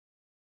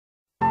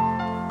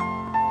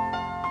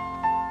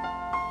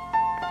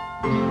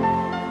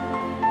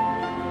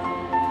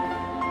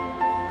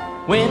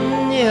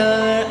When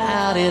you're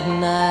out at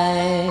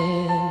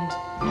night,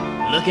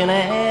 looking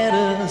at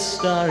a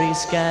starry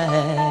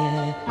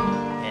sky,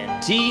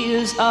 and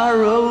tears are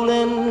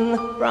rolling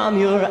from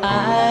your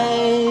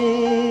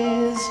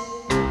eyes.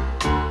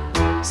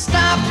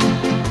 Stop,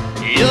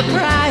 you're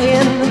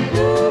crying.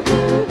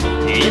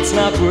 It's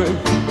not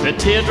worth the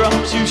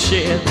teardrops you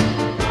shed.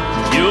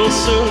 You'll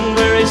soon,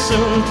 very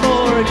soon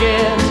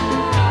forget.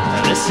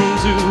 Listen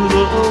to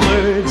the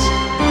words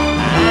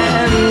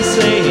I'm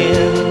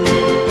saying.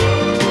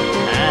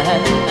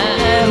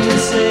 I'm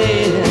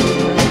saying.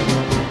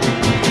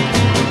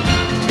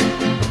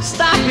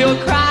 Stop your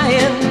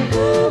crying.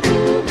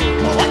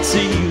 What's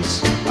the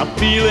use of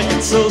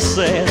feeling so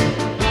sad?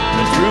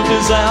 The truth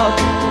is out,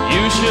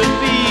 you should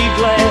be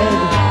glad.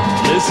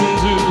 Listen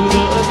to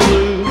the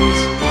blues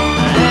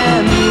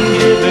I'm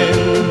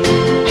giving.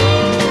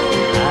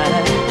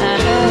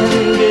 I'm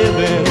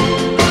giving.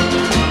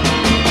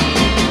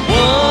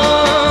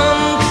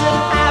 Once it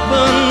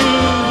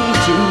happened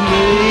to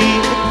me,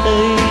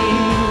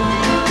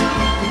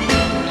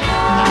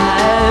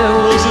 I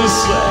was as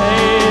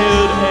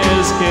sad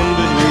as can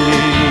be.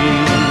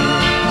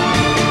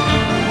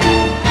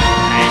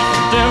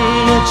 After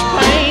much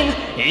pain,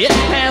 it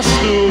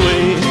passed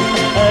away.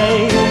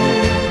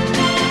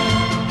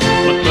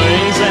 But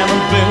things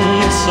haven't been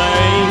the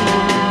same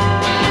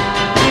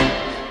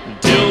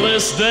till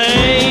this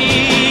day.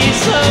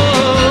 So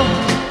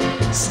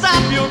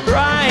stop your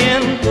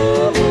crying.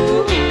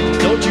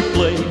 Don't you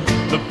play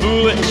the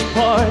foolish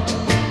part.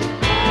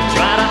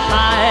 Try to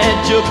hide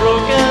your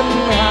broken